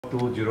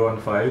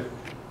02015,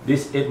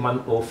 this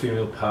 8-month-old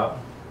female pup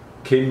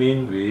came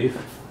in with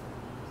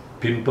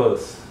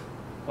pimples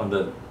on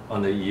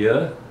the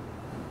ear,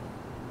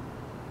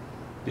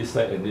 this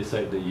side and this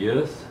side the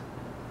ears,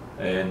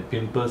 and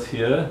pimples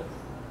here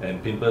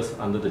and pimples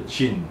under the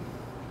chin.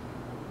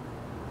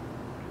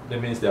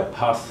 That means they are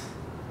pus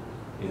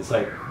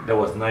inside. That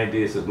was 9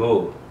 days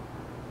ago,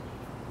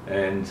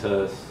 and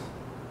so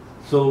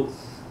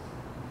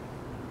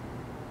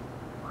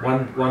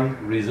one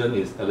reason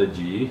is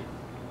allergy.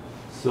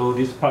 So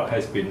this pup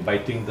has been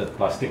biting the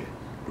plastic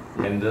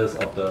handles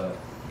of the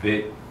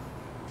bed.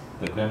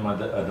 The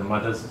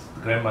grandmother's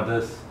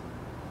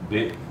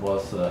bed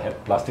was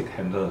had plastic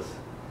handles.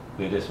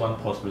 Okay, there's one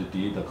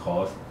possibility, the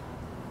cause,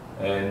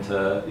 and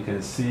you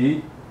can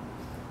see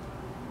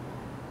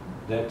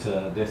that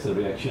there's a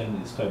reaction.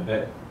 It's quite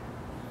bad.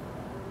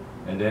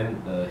 And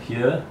then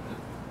here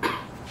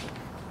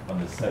on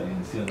the side, you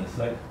can see on the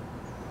side,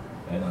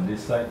 and on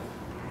this side,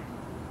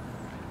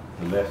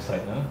 the left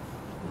side,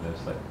 the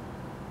left side.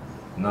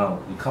 Now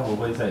you come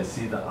over inside and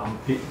see the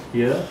armpit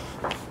here.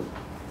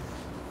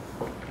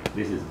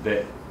 This is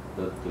bad.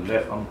 The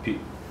left armpit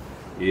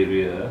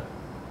area,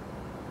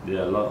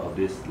 there are a lot of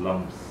these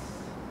lumps,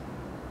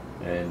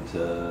 and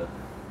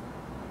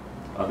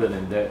other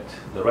than that,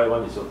 the right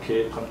one is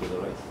okay. Come to the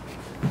right.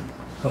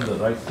 Come to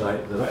the right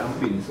side. The right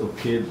armpit is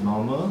okay,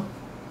 normal.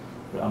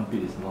 The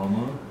armpit is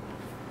normal,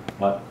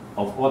 but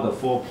of all the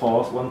 4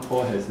 paws, one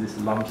paw has these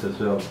lumps as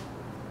well.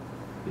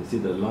 You see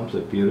the lumps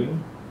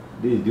appearing.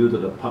 This is due to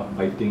the pup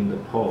biting the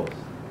paws.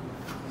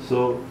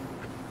 So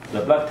the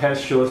blood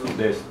test shows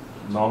there's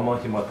normal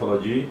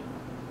hematology.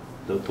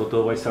 The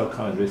total white cell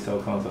count and red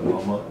cell counts are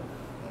normal,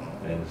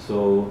 and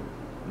so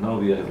now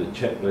we have to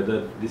check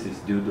whether this is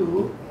due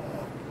to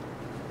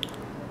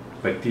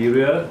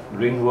bacteria,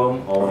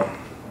 ringworm, or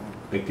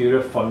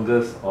bacteria,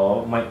 fungus,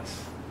 or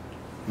mites.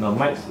 Now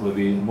mites will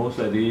be most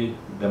likely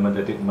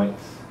dermatitic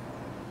mites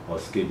or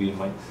scabies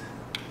mites,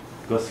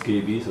 because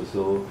scabies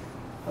also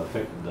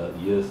affect the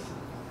ears,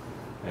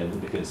 and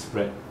they can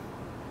spread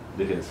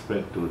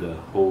to the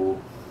whole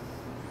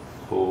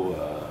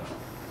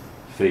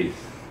face.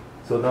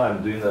 So now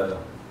I'm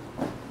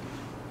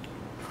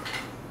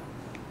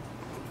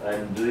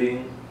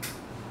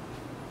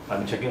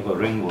checking for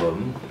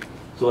ringworm.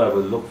 So I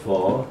will look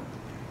for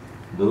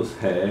those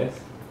hairs,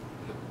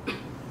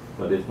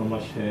 but there's not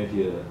much hair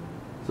here.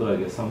 So I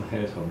get some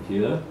hairs from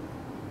here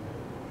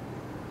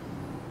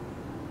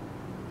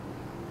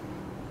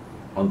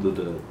onto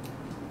the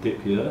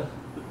tip here.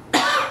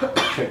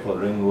 Check for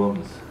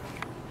ringworms.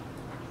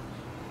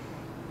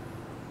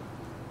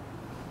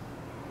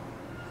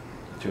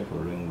 Check for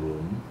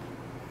ringworm.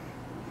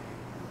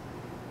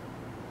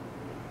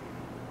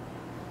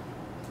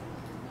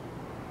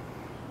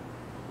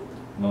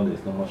 Now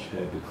there's not much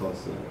hair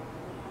because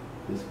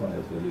this one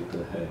has very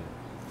little hair,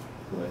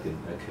 so I can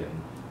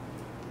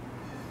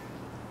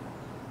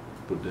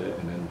put that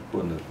and then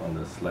put on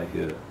the slide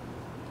here.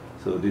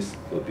 So this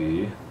will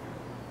be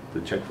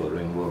to check for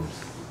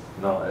ringworms.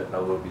 Now I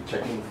will be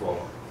checking for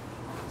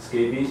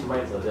scabies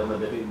mites or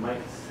dermatitic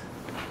mites.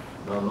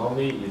 Now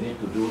normally you need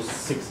to do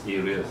 6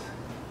 areas.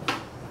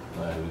 I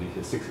already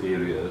have 6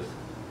 areas.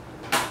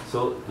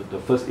 So the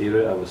first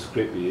area I will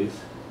scrape is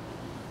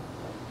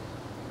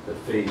the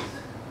face.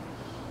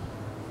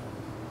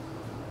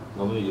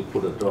 Normally you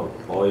put a drop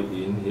of oil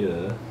in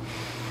here.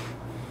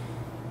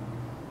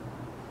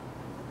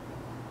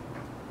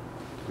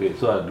 Okay,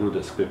 so I do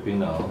the scraping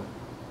now.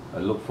 I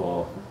look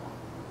for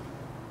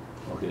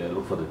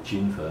the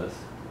chin first.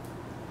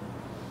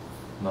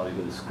 Now you're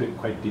going to scrape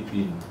quite deep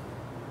in.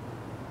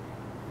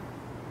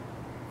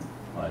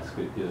 I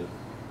scrape here.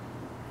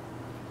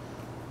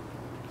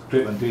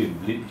 Scrape until you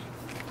bleed.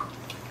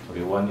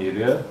 Okay, one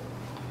area.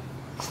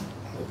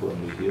 I put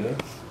only here.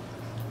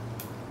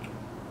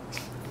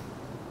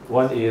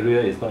 One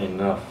area is not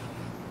enough.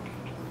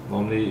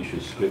 Normally you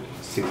should scrape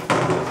 6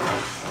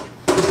 areas.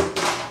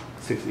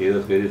 6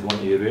 areas, there is one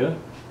area.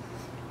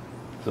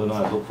 So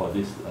now I look for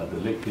this, the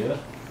leg here.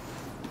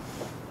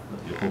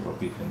 You hold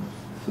properly.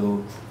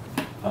 So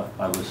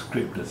I will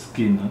scrape the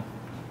skin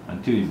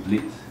until it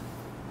bleeds.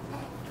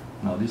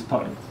 Now this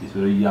part is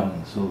very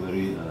young, so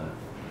very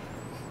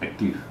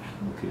active.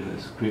 Okay,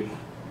 let's scrape.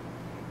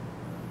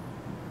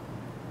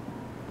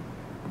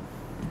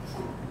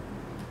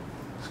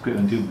 Scrape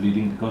until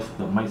bleeding because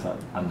the mites are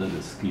under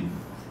the skin.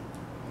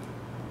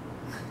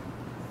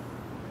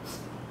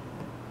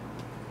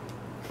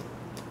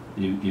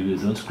 If you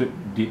don't scrape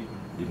deep,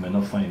 you may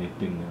not find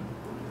anything.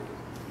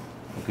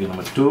 Okay,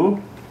 number 2,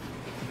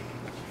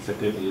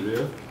 second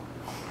area.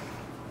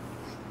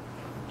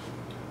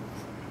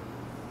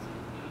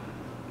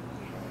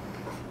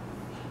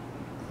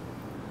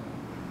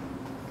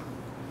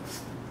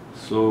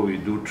 So we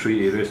do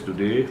 3 areas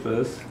today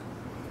first.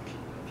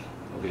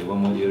 Okay, one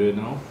more area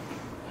now.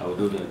 I will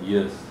do the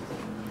ears.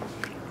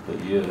 The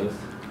ears.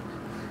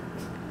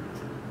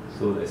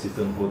 So the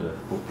assistant hold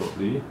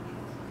properly.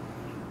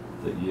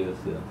 The ears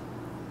there.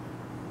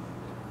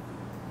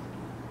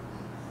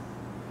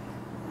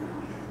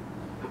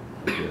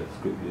 Okay,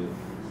 scrape here.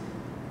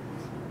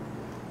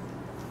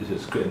 This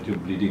is scratch until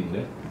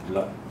bleeding,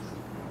 blood.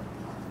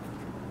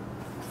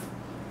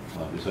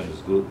 This one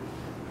is good.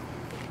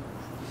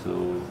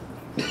 So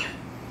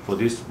for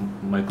this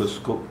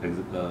microscope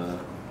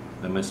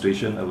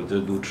demonstration, I will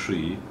just do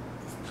 3.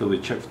 So we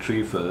check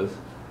 3 first,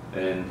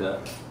 and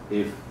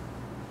if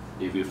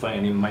we find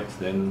any mites,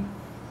 then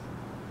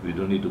we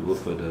don't need to go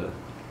further.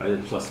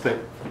 I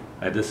suspect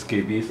either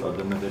scabies or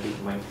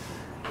dermatitic mites.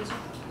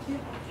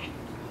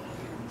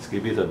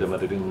 Scabies or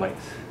dermatitic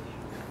mites.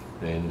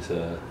 And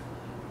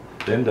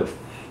then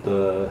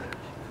the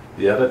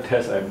other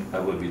test I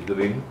will be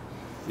doing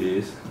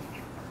is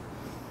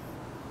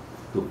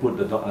to put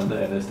the dog under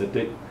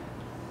anesthetic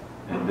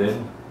and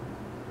then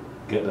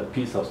get a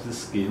piece of the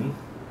skin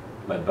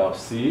by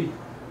biopsy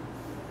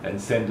and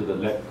send to the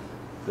lab.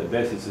 The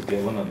best is to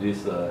get one of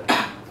these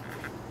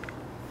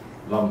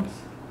lumps,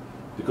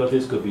 because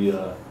this could be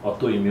an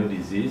autoimmune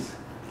disease.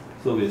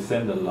 So we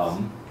send the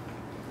lump,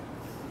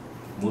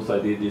 most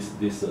likely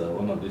this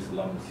one of these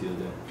lumps here,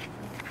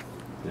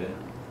 there.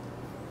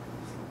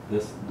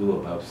 Let's do a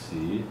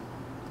biopsy,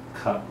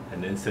 cut,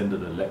 and then send to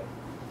the lab.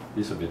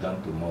 This will be done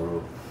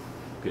tomorrow.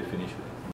 Okay, finish.